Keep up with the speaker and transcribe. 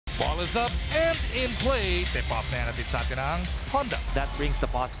Ball is up and in play. Tip-off na natin sa atin ang Honda. That brings the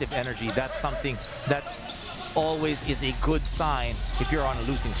positive energy. That's something that always is a good sign if you're on a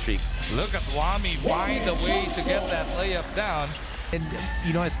losing streak. Look at Wami find a way to get that layup down. And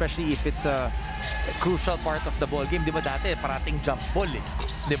you know, especially if it's a crucial part of the ball game, di ba dati parating jump ball eh,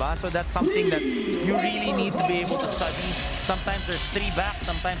 di ba? So that's something that you really need to be able to study. Sometimes there's 3 back,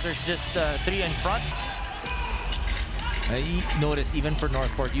 sometimes there's just 3 in front. Notice, even for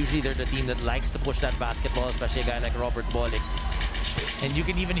NorthPort, usually they're the team that likes to push that basketball, especially a guy like Robert Bolick. And you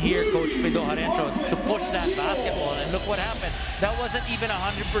can even hear Coach Pedro Harencho to push that basketball, and look what happened. That wasn't even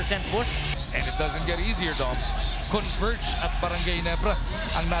 100% push. And it doesn't get easier, Dom. Converge at Barangay Nebra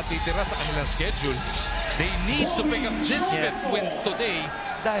ang natitira sa kanilang schedule. They need to pick up this fifth win today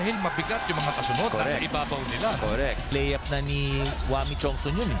dahil mabigat yung mga kasunod nasa ibabaw nila. Correct. Layup na ni Wami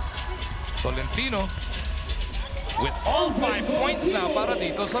Chongson yun eh. Tolentino with all 5 points now para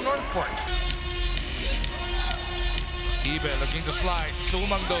dito sa NorthPort. Ibe looking to slide.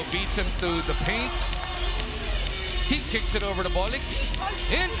 Sumang though beats him to the paint. He kicks it over to Bolick.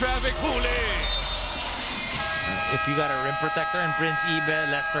 In traffic, huli! If you got a rim protector in Prince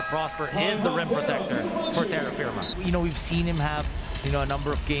Ibe, Lester Prosper is the rim protector for Terrafirma. You know, we've seen him have, you know, a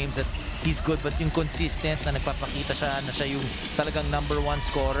number of games that he's good but inconsistent na nagpapakita siya na siya yung talagang #1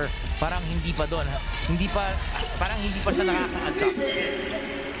 scorer. Parang hindi pa doon. Parang hindi pa siya nakaka-adjust.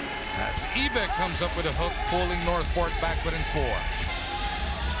 As Ibe comes up with a hook, pulling NorthPort back within 4.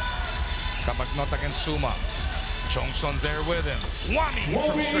 Kabagnot against Suma. Chongson there with him. Wami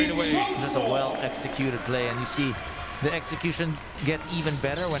from straight away. This is a well-executed play, and you see the execution gets even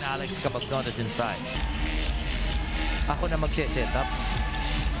better when Alex Kabagnot is inside. Ako na magse-set up.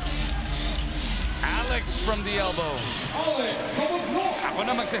 Alex from the elbow. Ako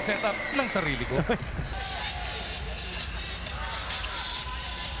na magse-set up ng sarili ko.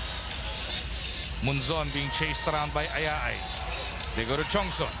 Munzon being chased around by Ayaay. They go to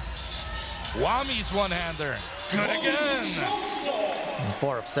Chongson. Wami's one-hander. Good again.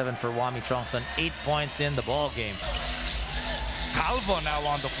 4 of 7 for Wami Chongson. 8 points in the ball game. Calvo now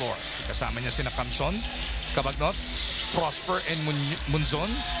on the floor. Kasama niya sina Kamson, Kabagnot, Prosper, and Munzon.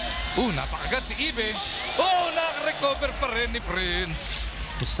 Napakagat si Ibe. Nakarecover pa rin ni Prince.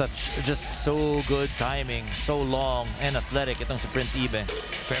 Just so good timing, so long and athletic itong si Prince Ibe.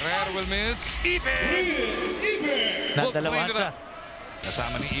 Ferrer will miss. Ibe! Nadalawan siya.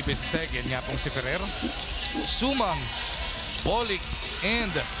 Kasama ni Ibe si Seguin, niya pong si Ferrer. Sumang, Bolick, and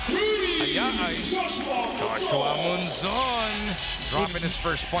Ayaay. Joshua Munzon dropping his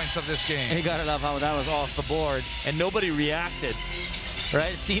first points of this game. You gotta love how that was off the board and nobody reacted.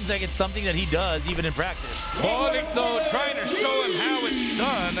 Right? It seems like it's something that he does even in practice. Bolick though trying to show him how it's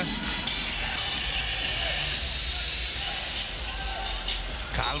done.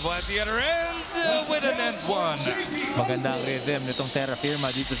 Calvo at the other end with an end one. Magandang rhythm nitong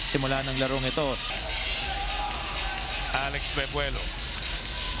Terrafirma dito sa simula ng larong ito. Alex Bebuelo.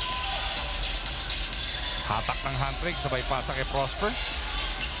 Hatak ng handbrake, sabay pasa kay Prosper.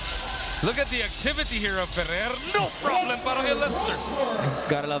 Look at the activity here of Ferrer. No problem para kay Lester.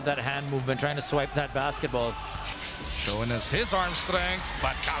 Gotta love that hand movement, trying to swipe that basketball. Showing us his arm strength,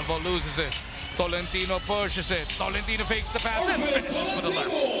 but Calvo loses it. Tolentino pushes it. Tolentino fakes the pass and finishes with the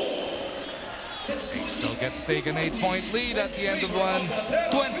left. He still gets taken 8-point lead at the end of one.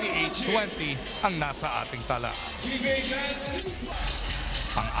 28-20 ang nasa ating tala.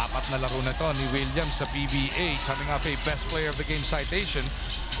 Pang-apat na laro na to ni Williams sa PBA, coming off a best player of the game citation.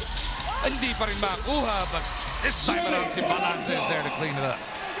 Hindi pa rin makuha, but this time around si Balance is there to clean it up.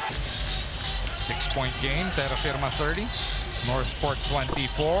 6-point game, Terrafirma 30, NorthPort 24.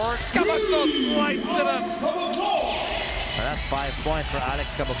 Kabagnot lights it up. Well, that's 5 points for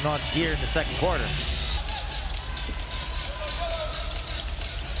Alex Kabagnot here in the second quarter.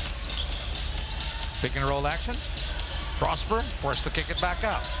 Pick and roll action. Prosper forced to kick it back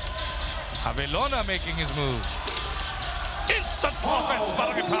out. Avelona making his move. Instant offense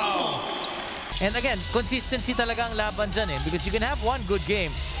para kay Pau. And again, consistency talaga ang laban dyan because you can have one good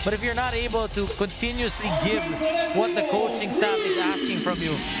game, but if you're not able to continuously give what the coaching staff is asking from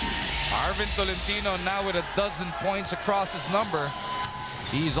you. Arvin Tolentino now with 12 points across his number.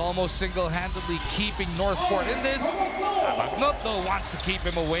 He's almost single-handedly keeping NorthPort in this. Kabagnot though wants to keep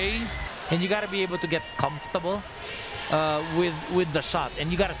him away. And you got to be able to get comfortable with the shot,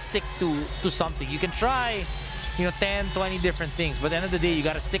 and you got to stick to something. You can try, you know, 10, 20 different things, but at the end of the day, you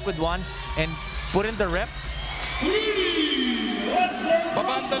got to stick with one and put in the reps.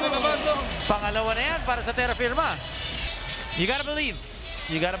 Pabanda na naman to. Pangalawa na yan para sa Terrafirma. You got to believe.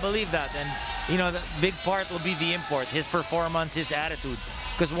 You got to believe that, and you know, the big part will be the import, his performance, his attitude.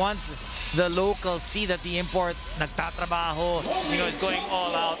 Because once the locals see that the import nagtatrabaho, is going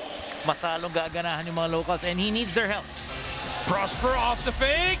all out, masalong gaganahan yung mga locals, and he needs their help. Prosper off the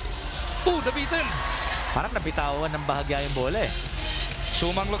fake. Ooh, nabitin. Parang nabitawan ng bahagya yung bola eh.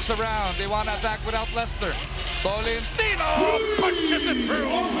 Sumang looks around. They want to attack without Lester. Tolentino punches it through.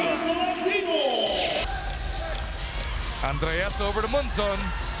 Andreas over to Munson.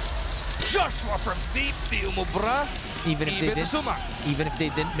 Joshua from deep, di umubra. Even if they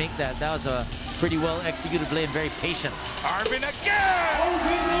didn't make that, that was a pretty well executed play and very patient. Arvin again!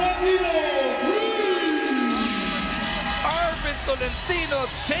 Arvin Tolentino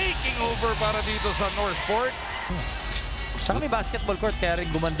taking over para dito sa Northport. Tsaka may basketball court, kaya rin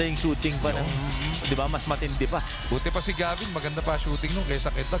gumanda yung shooting pa ng, di ba, mas matindi pa. Buti pa si Gavin, maganda pa shooting nung kaysa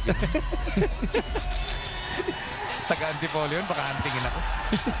kita. Taga-antipolo yun, baka antingin ako.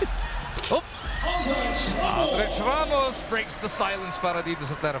 Oh! Aldrich Ramos breaks the silence para dito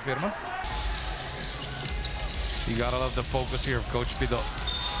sa Terrafirma. You gotta love the focus here of Coach Pido.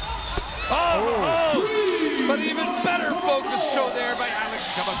 Oh! But even better focus show there by Alex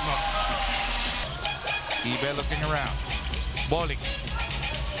Cabagno. Ibe looking around. Bolik.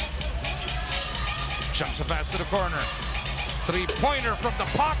 Jumps a pass to the corner. Three-pointer from the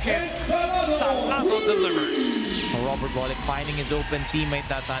pocket. Salado delivers. Robert Bolik finding his open teammate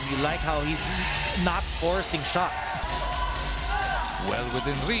that time. You like how he's not forcing shots. Well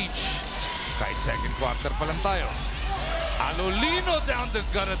within reach. Kahit second quarter pa lang tayo. Alolino down the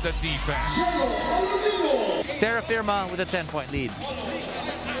gut of the defense. Terrafirma with a 10-point lead.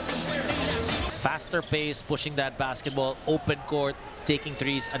 Faster pace, pushing that basketball, open court, taking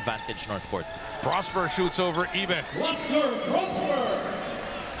threes, advantage Northport. Prosper shoots over Ibe. Prosper!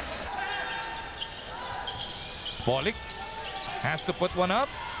 Bolik has to put one up.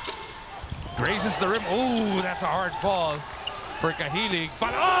 Grazes the rim. Ooh, that's a hard fall for Kahilig.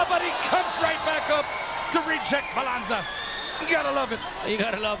 But he comes right back up to reject Balanza. You gotta love it. You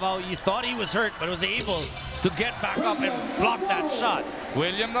gotta love how you thought he was hurt, but was able to get back up and block that shot.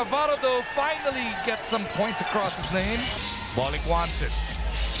 William Navarro, though, finally gets some points across his name. Bolik wants it.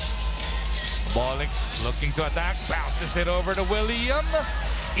 Bolik looking to attack, bounces it over to William.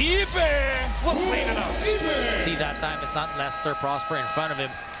 Ibe will clean it up. See, that time it's not Lester Prosper in front of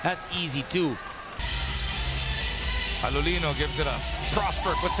him. That's easy too. Alolino gives it up.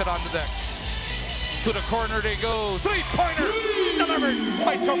 Prosper puts it on the deck. To the corner they go. Three-pointer delivered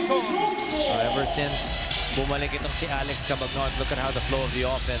by Chongson. Ever since bumalik itong si Alex Cabagnon, look at how the flow of the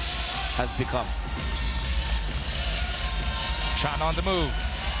offense has become. Chan on the move.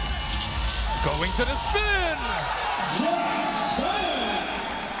 Going to the spin.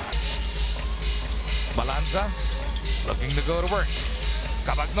 Balanza looking to go to work.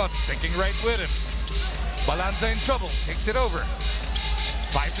 Cabagnon sticking right with him. Balanza in trouble. Takes it over.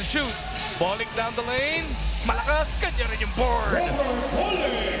 5 to shoot. Bolik down the lane. Malakas. Kanya rin yung board.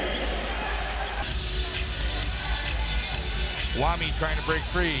 Wami trying to break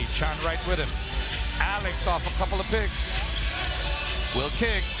free. Chan right with him. Alex off a couple of picks. Will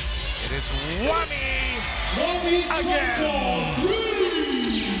kick. It is Wami again.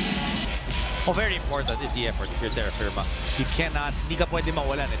 Oh, very important is the effort if you're Terrafirma. You cannot, hindi ka pwede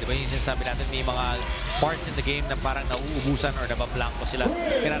mawalan eh. Di ba yung sinasabi natin, may mga parts in the game na parang nauubusan or nabablanko sila.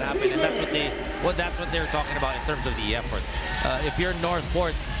 Cannot happen. And that's what they're talking about in terms of the effort. If you're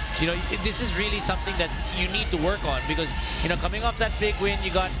Northport, this is really something that you need to work on because, coming off that big win,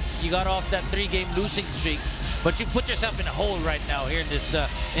 you got off that 3-game losing streak, but you put yourself in a hole right now here in this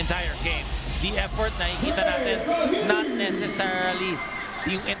entire game. The effort, nakikita natin, not necessarily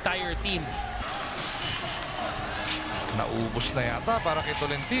yung entire team. Naubos na yata para kay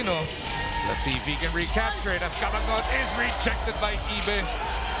Tolentino. Let's see if he can recapture it as Cabagnon is rejected by Ibe.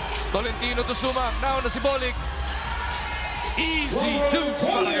 Tolentino to Sumang. Now na si Bolik. Easy deuce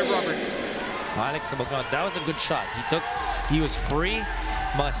para kay Robert. Alex Cabagnon, that was a good shot. He was free.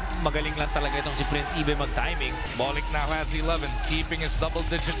 Mas magaling lang talaga itong si Prince Ibe mag-timing. Bolik now has 11, keeping his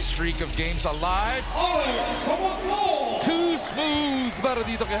double-digit streak of games alive. Too smooth para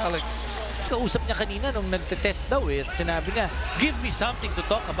dito kay Alex. Kausap niya kanina nung nagte-test daw eh. Sinabi niya, give me something to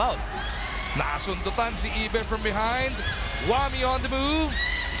talk about. Nasundutan si Ibe from behind. Wami on the move.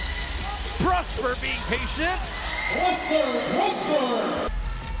 Prosper being patient. Prosper!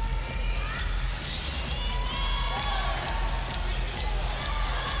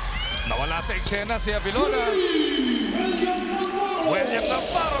 Nawala sa eksena si Avilona. William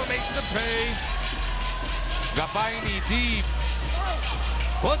Navarro makes the pay. Gabayni deep.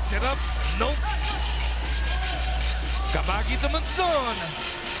 Puts it up. Nope. Kabagi to Munson.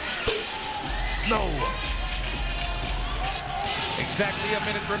 No. Exactly a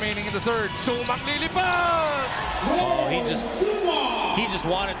minute remaining in the third. Sumang lilipad! Oh, he just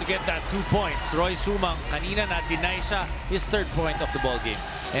wanted to get that 2 points. Roy Sumang, kanina na-deny siya his third point of the ball game.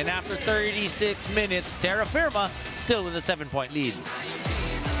 And after 36 minutes, Terrafirma still with a 7-point lead.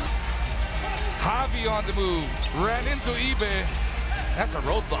 Javi on the move. Ran into Ibe. That's a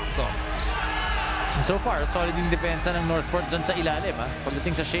roadblock though. And so far, solid yung depensa ng NorthPort dyan sa ilalim.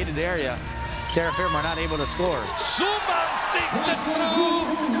 Pagdating sa shaded area, Terrafirma not able to score. Sumang sneaks it through.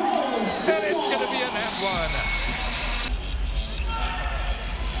 And it's going to be an and one.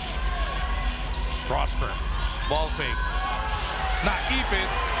 Prosper. Ball fake.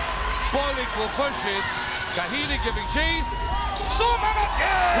 Naipit. Polik will push it. Kahili giving chase. Sumang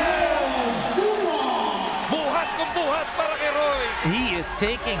again! Buhat kung buhat para kay Roy. He is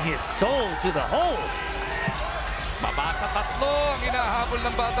taking his soul to the hole. Mabasa tatlo ang hinahabol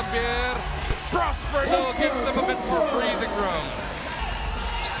ng Batang Pierre. Prosper though gives them a bit more breathing room.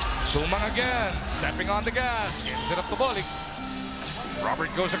 Sumang again, stepping on the gas, gives it up to Bolik.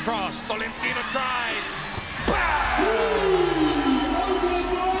 Robert goes across, Tolentino tries.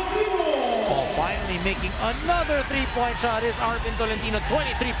 Oh, finally making another 3-point shot is Arvin Tolentino,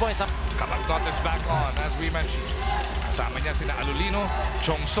 23 points. Kabagnot is back on, as we mentioned. Kasama niya sina Alulino,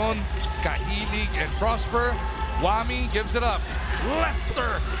 Chongson, Kahilig, and Prosper. Wami gives it up.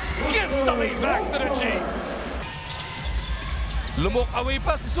 Lester gives the lead back to the G. Lumok away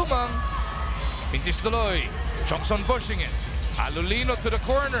pa si Sumang. Pintis tuloy. Chongson pushing it. Alulino to the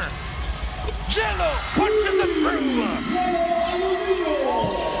corner. Jello punches it through.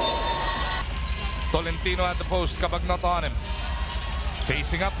 Tolentino at the post. Kabagnot on him.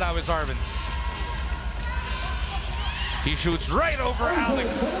 Facing up now is Arvin. He shoots right over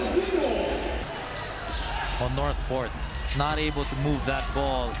Alex. On NorthPort, not able to move that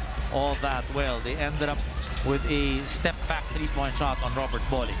ball all that well. They ended up with a step-back 3-point shot on Robert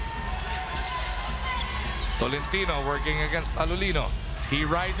Bolik. Tolentino working against Alulino. He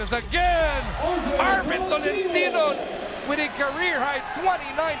rises again. Arvin Tolentino with a career-high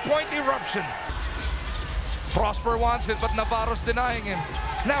 29-point eruption. Prosper wants it, but Navarro's denying him.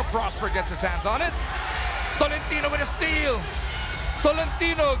 Now Prosper gets his hands on it. Tolentino with a steal.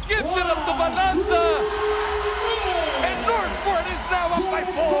 Tolentino gives it up to Balanza. And NorthPort is now up by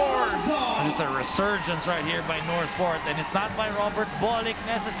 4. There's a resurgence right here by NorthPort, and it's not by Robert Bolik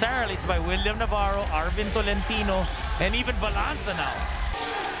necessarily. It's by William Navarro, Arvin Tolentino, and even Balanza now.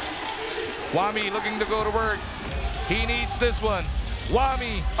 Wami looking to go to work. He needs this one.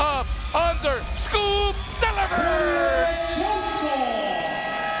 Wami up, under, scoop, delivered!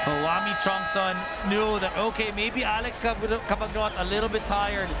 Wami Chongson knew that, okay, maybe Alex Kabagnot a little bit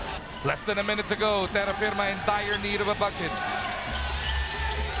tired. Less than a minute to go. Terrafirma in dire need of a bucket.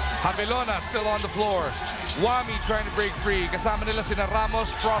 Javelona still on the floor. Wami trying to break free. Kasama nila sina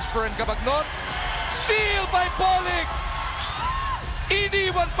Ramos, Prosper, and Kabagnot. Steal by Bolik.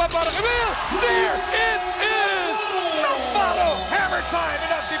 Iniwan pa para kay Will. There it is! Navarro, hammer time in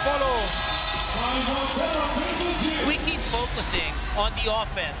Antipolo. We keep focusing on the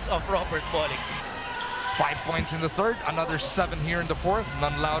offense of Robert Bolik. 5 points in the third, another 7 here in the fourth.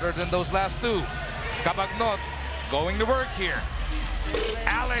 None louder than those last two. Kabagnot going to work here.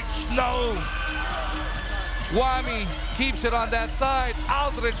 Alex, no. Wami keeps it on that side.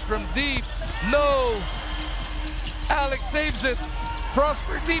 Aldridge from deep, no. Alex saves it.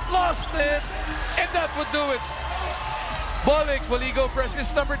 Prosper deep, lost it. And that would do it. Bolik, will he go for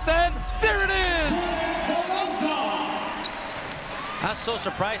assist number 10? There it is! I was so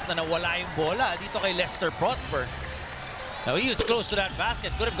surprised na nawala yung bola dito kay Lester Prosper. Now he was close to that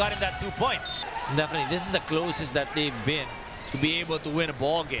basket, could have gotten that 2 points. Definitely, this is the closest that they've been to be able to win a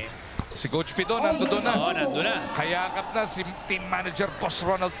ball game. Si Coach Pido, nandun na. Oh, nandun na. Kayakap na si team manager Boss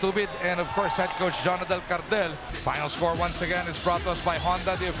Ronald Tubid and of course head coach Jonadel Cardel. Final score once again is brought to us by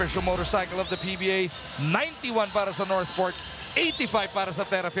Honda, the official motorcycle of the PBA. 91 para sa NorthPort, 85 para sa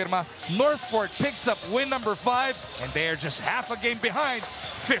Terrafirma. NorthPort picks up win number 5 and they are just half a game behind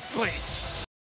 5th place.